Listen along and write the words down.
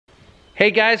Hey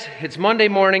guys, it's Monday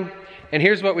morning, and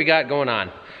here's what we got going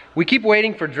on. We keep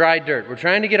waiting for dry dirt. We're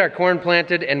trying to get our corn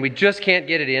planted, and we just can't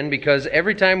get it in because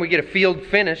every time we get a field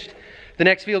finished, the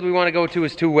next field we want to go to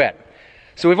is too wet.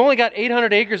 So we've only got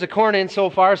 800 acres of corn in so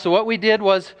far, so what we did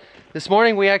was, this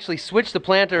morning we actually switched the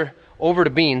planter over to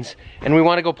beans, and we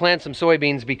want to go plant some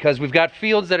soybeans because we've got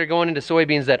fields that are going into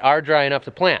soybeans that are dry enough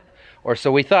to plant, or so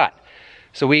we thought.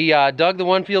 So we dug the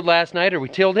one field last night, or we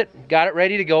tilled it, got it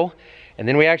ready to go. And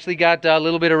then we actually got a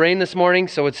little bit of rain this morning,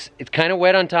 so it's kind of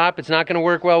wet on top. It's not going to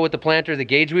work well with the planter. The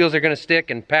gauge wheels are going to stick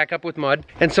and pack up with mud.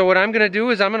 And so what I'm going to do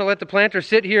is I'm going to let the planter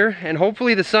sit here, and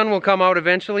hopefully the sun will come out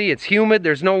eventually. It's humid,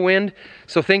 there's no wind,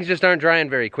 so things just aren't drying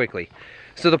very quickly.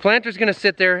 So the planter's going to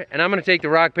sit there, and I'm going to take the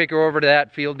rock picker over to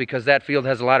that field because that field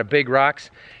has a lot of big rocks,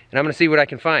 and I'm going to see what I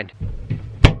can find.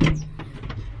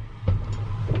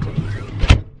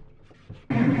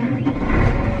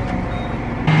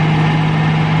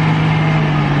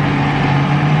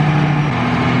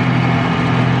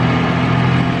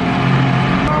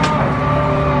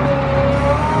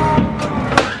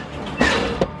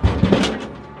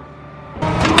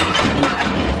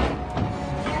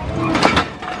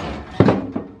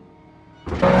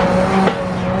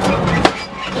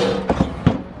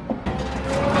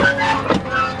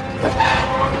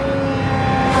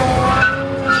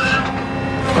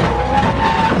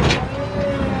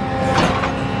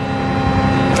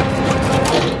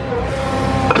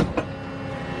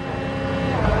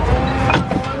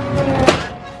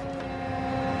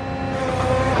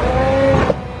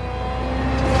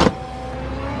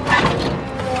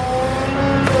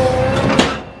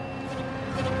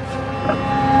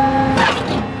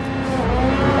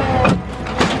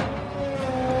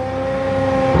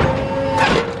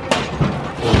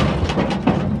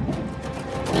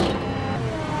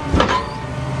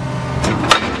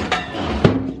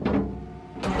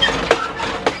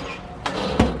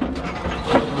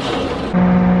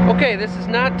 Okay, this is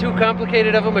not too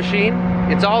complicated of a machine.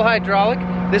 It's all hydraulic.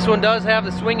 This one does have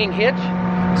the swinging hitch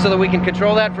so that we can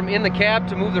control that from in the cab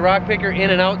to move the rock picker in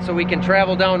and out so we can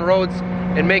travel down roads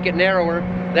and make it narrower.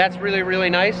 That's really, really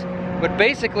nice. But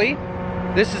basically,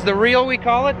 this is the reel, we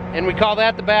call it, and we call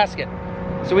that the basket.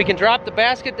 So we can drop the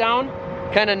basket down,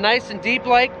 kind of nice and deep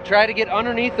like, try to get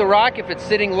underneath the rock if it's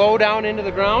sitting low down into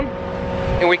the ground.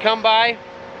 And we come by,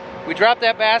 we drop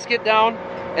that basket down,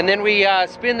 and then we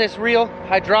spin this reel,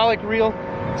 hydraulic reel.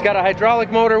 It's got a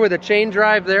hydraulic motor with a chain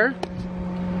drive there.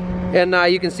 And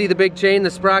you can see the big chain, the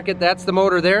sprocket, that's the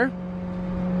motor there.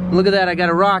 And look at that, I got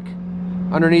a rock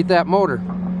underneath that motor.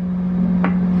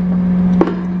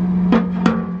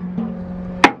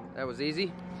 That was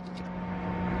easy.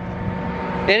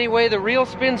 Anyway, the reel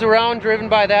spins around, driven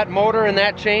by that motor and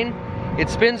that chain. It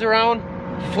spins around,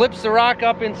 flips the rock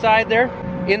up inside there,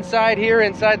 inside here,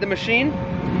 inside the machine.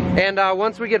 And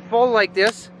once we get full like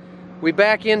this, we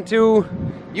back into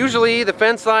usually the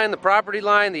fence line, the property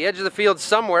line, the edge of the field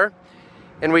somewhere,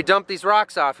 and we dump these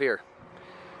rocks off here.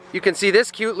 You can see this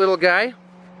cute little guy.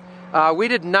 We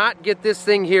did not get this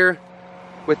thing here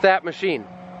with that machine.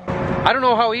 I don't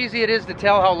know how easy it is to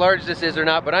tell how large this is or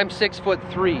not, but I'm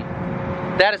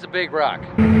 6'3". That is a big rock.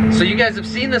 So you guys have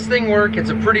seen this thing work. It's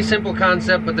a pretty simple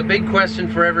concept, but the big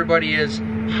question for everybody is,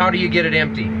 how do you get it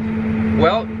empty?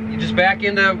 Well, you just back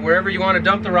into wherever you want to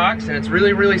dump the rocks, and it's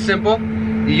really, really simple.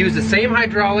 You use the same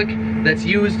hydraulic that's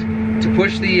used to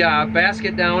push the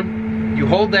basket down. You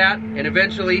hold that, and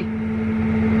eventually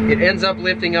it ends up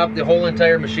lifting up the whole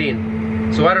entire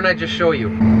machine. So why don't I just show you?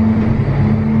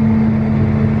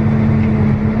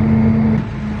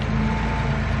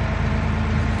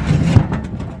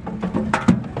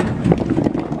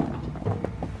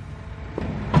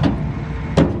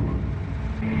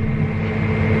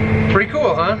 Pretty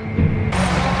cool, huh?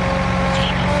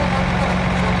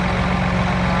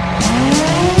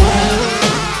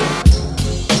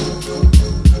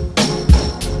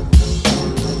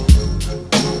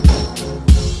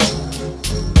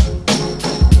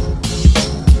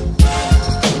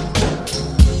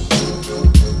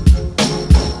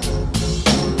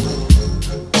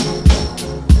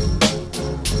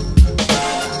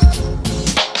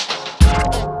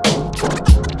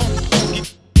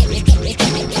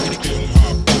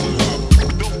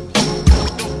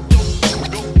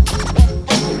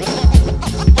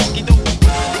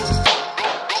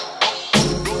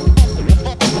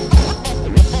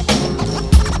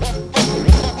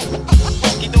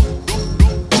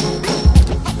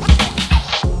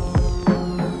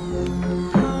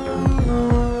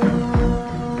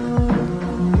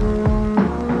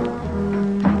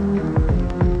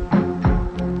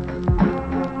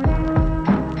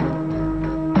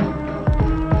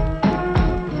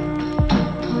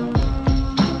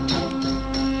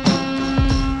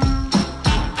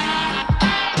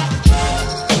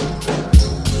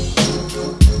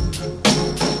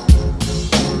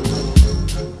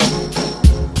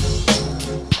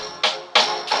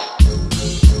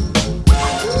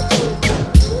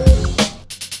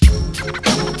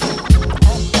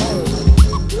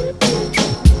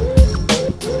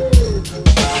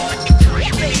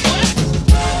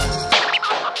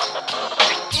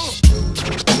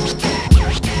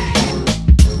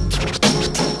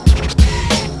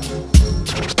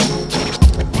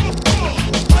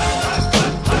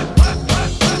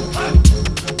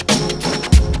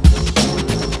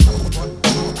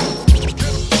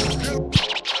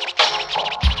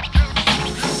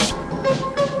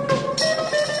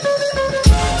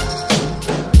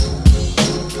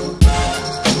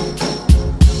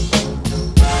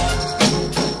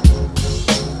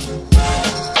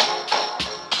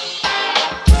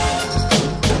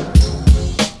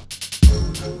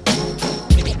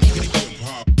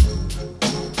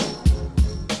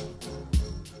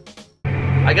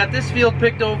 got this field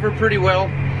picked over pretty well,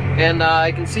 and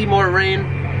I can see more rain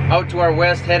out to our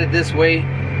west headed this way.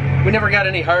 We never got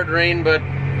any hard rain, but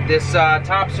this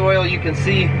topsoil, you can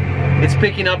see it's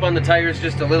picking up on the tires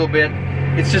just a little bit.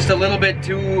 It's just a little bit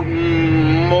too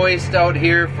moist out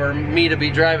here for me to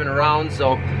be driving around,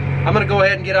 so I'm gonna go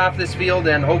ahead and get off this field,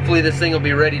 and hopefully this thing will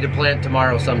be ready to plant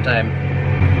tomorrow sometime.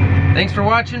 Thanks for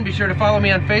watching. Be sure to follow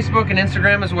me on Facebook and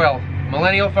Instagram as well.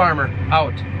 Millennial Farmer,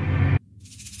 out.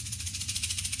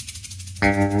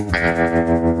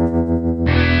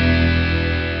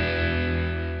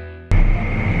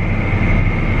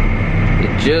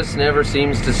 It just never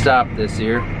seems to stop this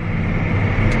year.